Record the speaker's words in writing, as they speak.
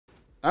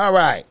All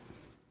right.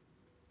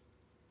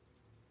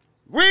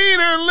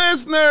 Reader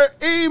listener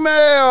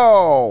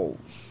emails.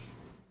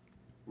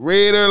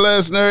 Reader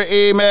listener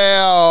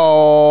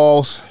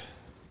emails.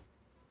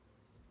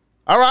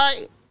 All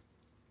right.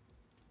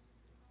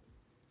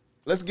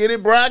 Let's get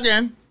it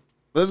bracking.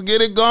 Let's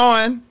get it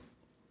going.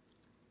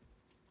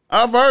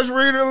 Our first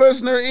reader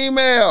listener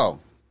email.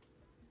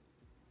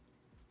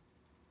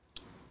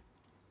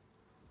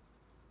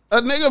 A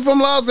nigga from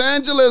Los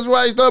Angeles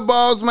writes to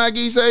Ball Smack.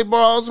 He say,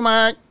 Ball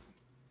Smack,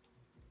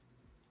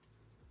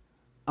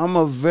 I'm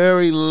a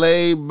very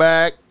laid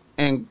back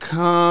and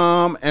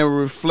calm and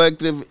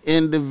reflective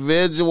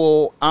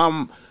individual.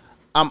 I'm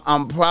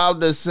proud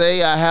to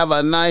say I have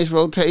a nice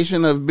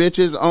rotation of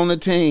bitches on the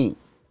team.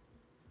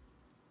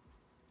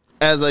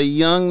 As a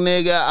young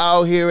nigga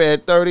out here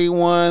at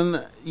 31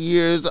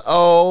 years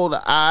old,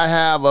 I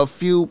have a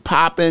few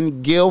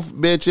poppin' gilf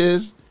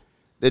bitches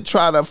that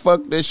try to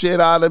fuck the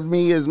shit out of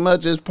me as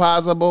much as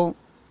possible.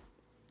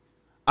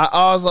 I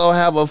also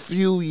have a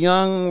few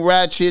young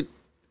ratchet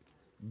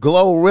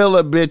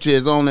Glorilla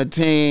bitches on the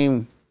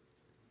team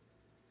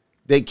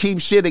that keep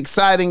shit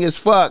exciting as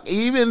fuck,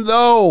 even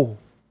though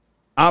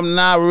I'm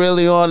not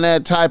really on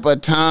that type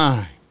of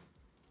time.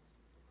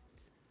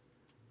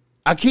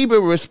 I keep it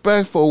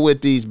respectful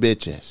with these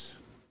bitches.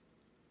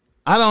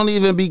 I don't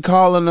even be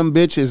calling them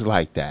bitches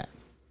like that.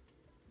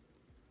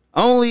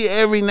 Only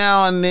every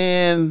now and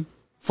then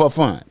for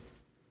fun.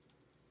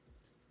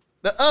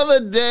 The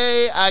other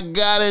day, I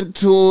got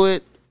into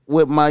it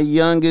with my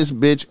youngest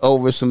bitch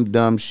over some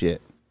dumb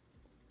shit.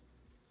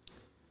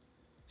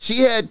 She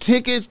had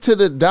tickets to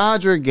the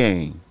Dodger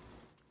game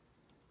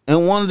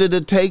and wanted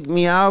to take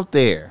me out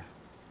there.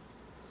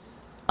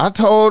 I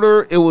told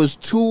her it was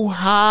too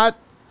hot.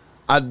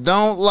 I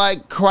don't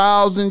like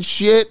crowds and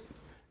shit,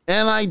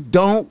 and I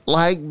don't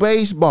like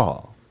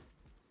baseball.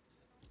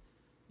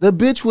 The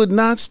bitch would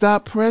not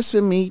stop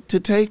pressing me to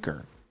take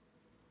her.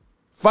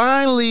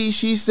 Finally,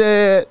 she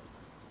said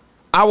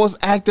I was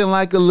acting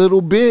like a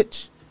little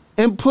bitch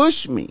and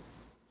pushed me.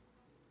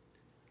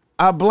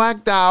 I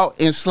blacked out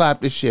and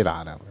slapped the shit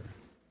out of her.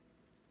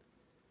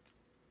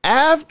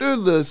 After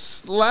the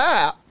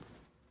slap,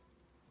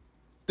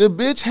 the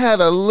bitch had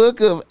a look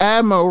of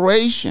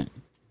admiration.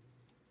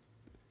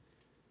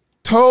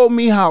 Told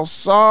me how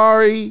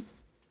sorry.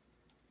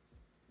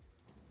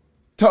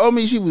 Told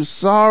me she was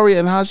sorry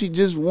and how she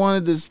just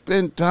wanted to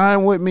spend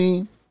time with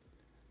me.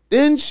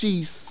 Then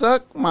she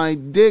sucked my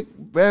dick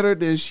better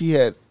than she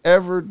had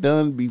ever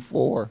done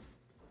before.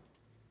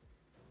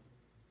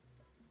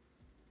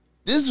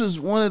 This was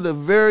one of the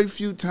very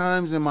few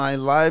times in my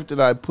life that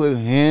I put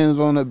hands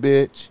on a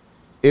bitch.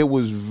 It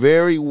was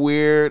very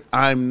weird.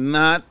 I'm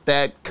not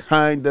that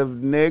kind of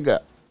nigga.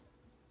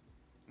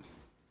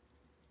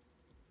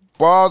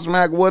 Ball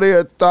Smack, what are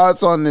your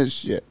thoughts on this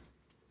shit?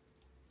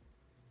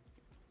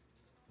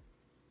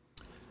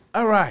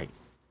 All right.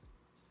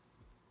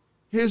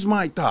 Here's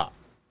my thought.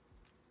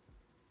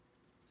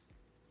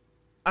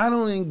 I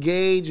don't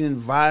engage in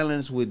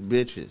violence with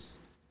bitches.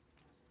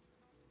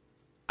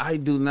 I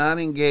do not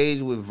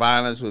engage with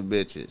violence with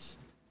bitches.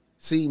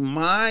 See,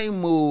 my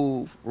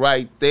move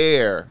right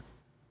there,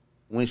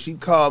 when she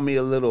called me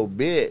a little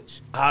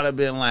bitch, I'd have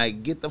been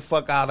like, get the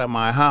fuck out of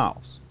my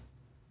house.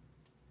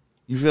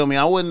 You feel me?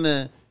 I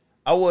wouldn't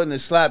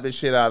have slapped the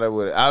shit out of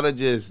her. I'd have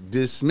just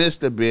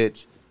dismissed the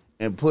bitch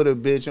and put a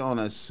bitch on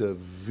a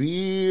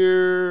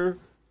severe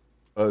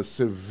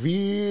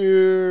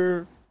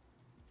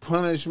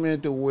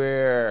punishment to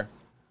where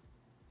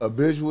a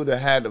bitch would have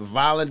had to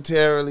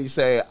voluntarily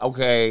say,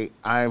 okay,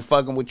 I ain't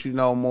fucking with you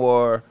no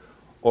more,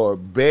 or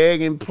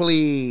beg and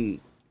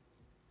plead,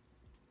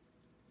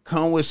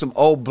 come with some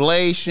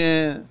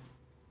oblation,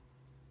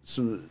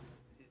 she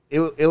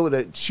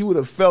would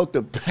have felt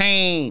the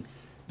pain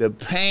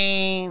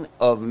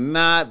of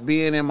not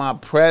being in my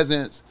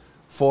presence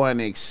for an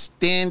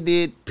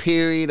extended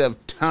period of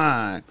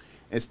time,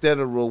 instead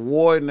of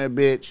rewarding a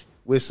bitch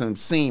with some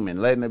semen,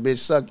 letting a bitch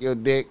suck your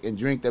dick and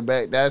drink the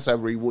back. That's a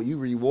reward. You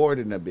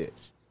rewarding a bitch.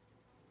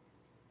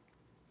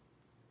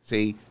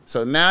 See,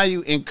 so now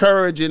you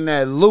encouraging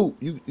that loop.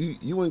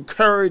 You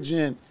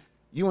encouraging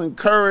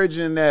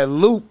that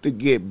loop to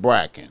get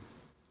bracking.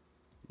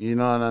 You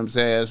know what I'm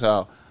saying?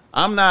 So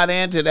I'm not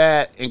into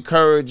that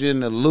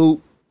encouraging the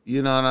loop.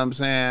 You know what I'm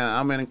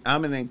saying?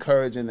 I'm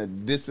encouraging a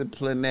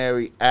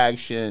disciplinary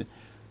action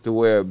to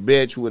where a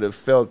bitch would have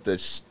felt the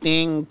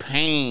sting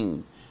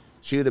pain.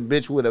 The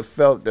bitch would have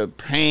felt the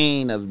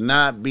pain of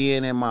not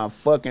being in my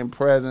fucking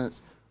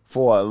presence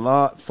for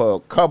a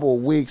couple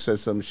weeks or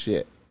some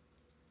shit.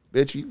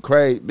 Bitch, you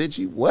crazy. Bitch,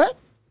 you what?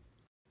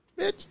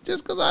 Bitch,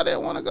 just because I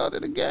didn't want to go to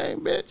the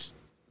game, bitch.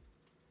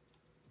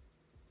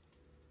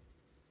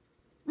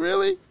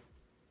 Really?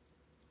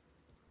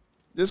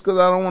 Just because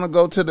I don't want to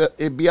go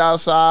be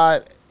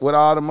outside with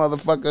all the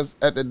motherfuckers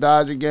at the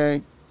Dodger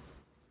game?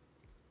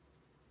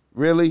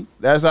 Really?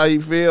 That's how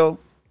you feel?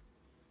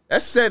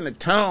 That's setting the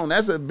tone.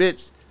 That's a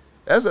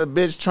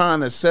bitch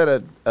trying to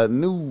set a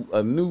new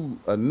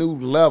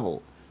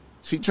level.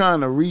 She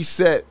trying to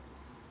reset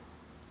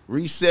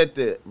reset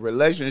the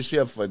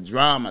relationship for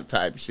drama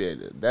type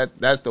shit.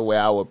 That's the way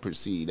I would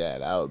perceive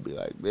that. I would be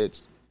like, bitch,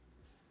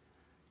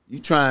 you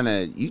trying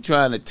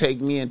to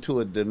take me into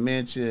a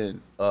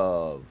dimension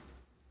of,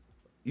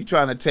 you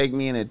trying to take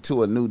me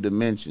into a new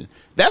dimension.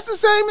 That's the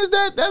same as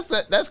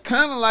that. That's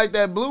kind of like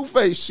that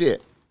Blueface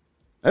shit.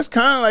 That's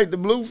kind of like the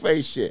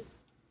Blueface shit.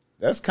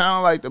 That's kind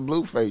of like the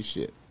Blueface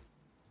shit.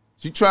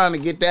 You trying to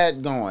get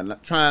that going,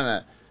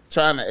 trying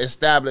to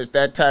establish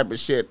that type of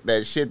shit,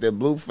 that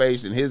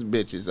Blueface and his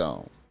bitches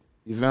on.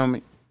 You feel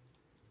me?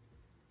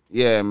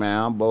 Yeah, man,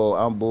 I'm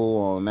bull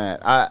on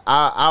that.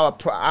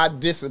 I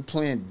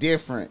discipline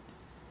different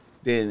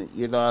than,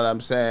 you know what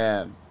I'm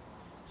saying?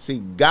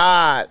 See,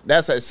 God,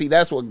 that's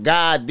what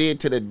God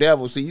did to the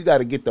devil. See, you got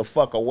to get the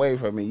fuck away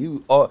from me.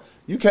 You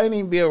can't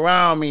even be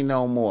around me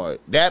no more.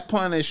 That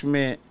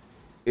punishment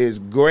is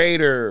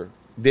greater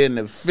than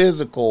the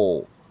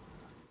physical.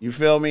 You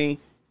feel me?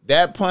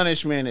 That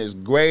punishment is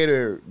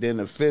greater than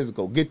the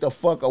physical. Get the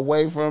fuck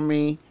away from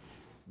me.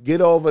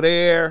 Get over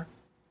there.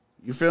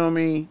 You feel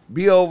me?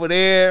 Be over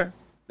there.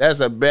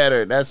 That's a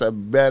better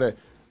punishment.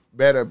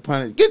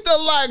 Get the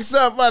likes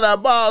up for the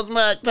Boss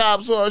Mac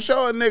Top Source.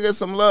 Show a nigga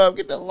some love.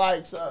 Get the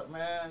likes up,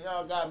 man.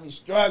 Y'all got me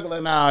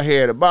struggling out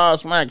here. The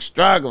Boss Mac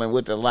struggling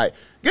with the like.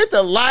 Get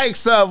the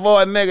likes up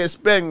for a nigga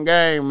spitting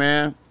game,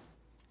 man.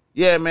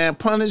 Yeah, man.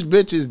 Punish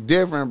bitches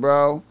different,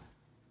 bro.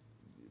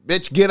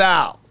 Bitch, get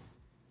out.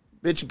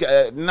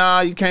 Bitch,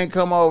 nah, you can't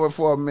come over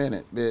for a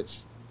minute,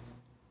 bitch.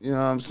 You know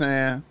what I'm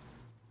saying?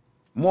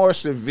 More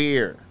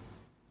severe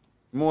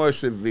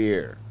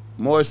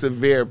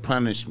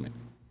punishment.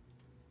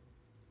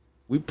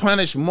 We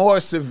punish more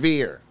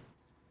severe.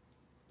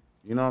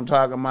 You know what I'm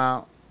talking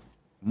about?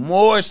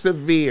 More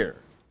severe.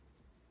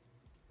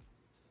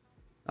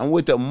 I'm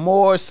with the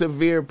more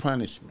severe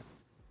punishment.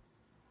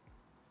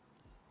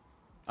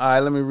 All right,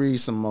 let me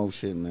read some more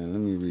shit, man. Let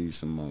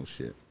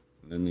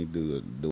me do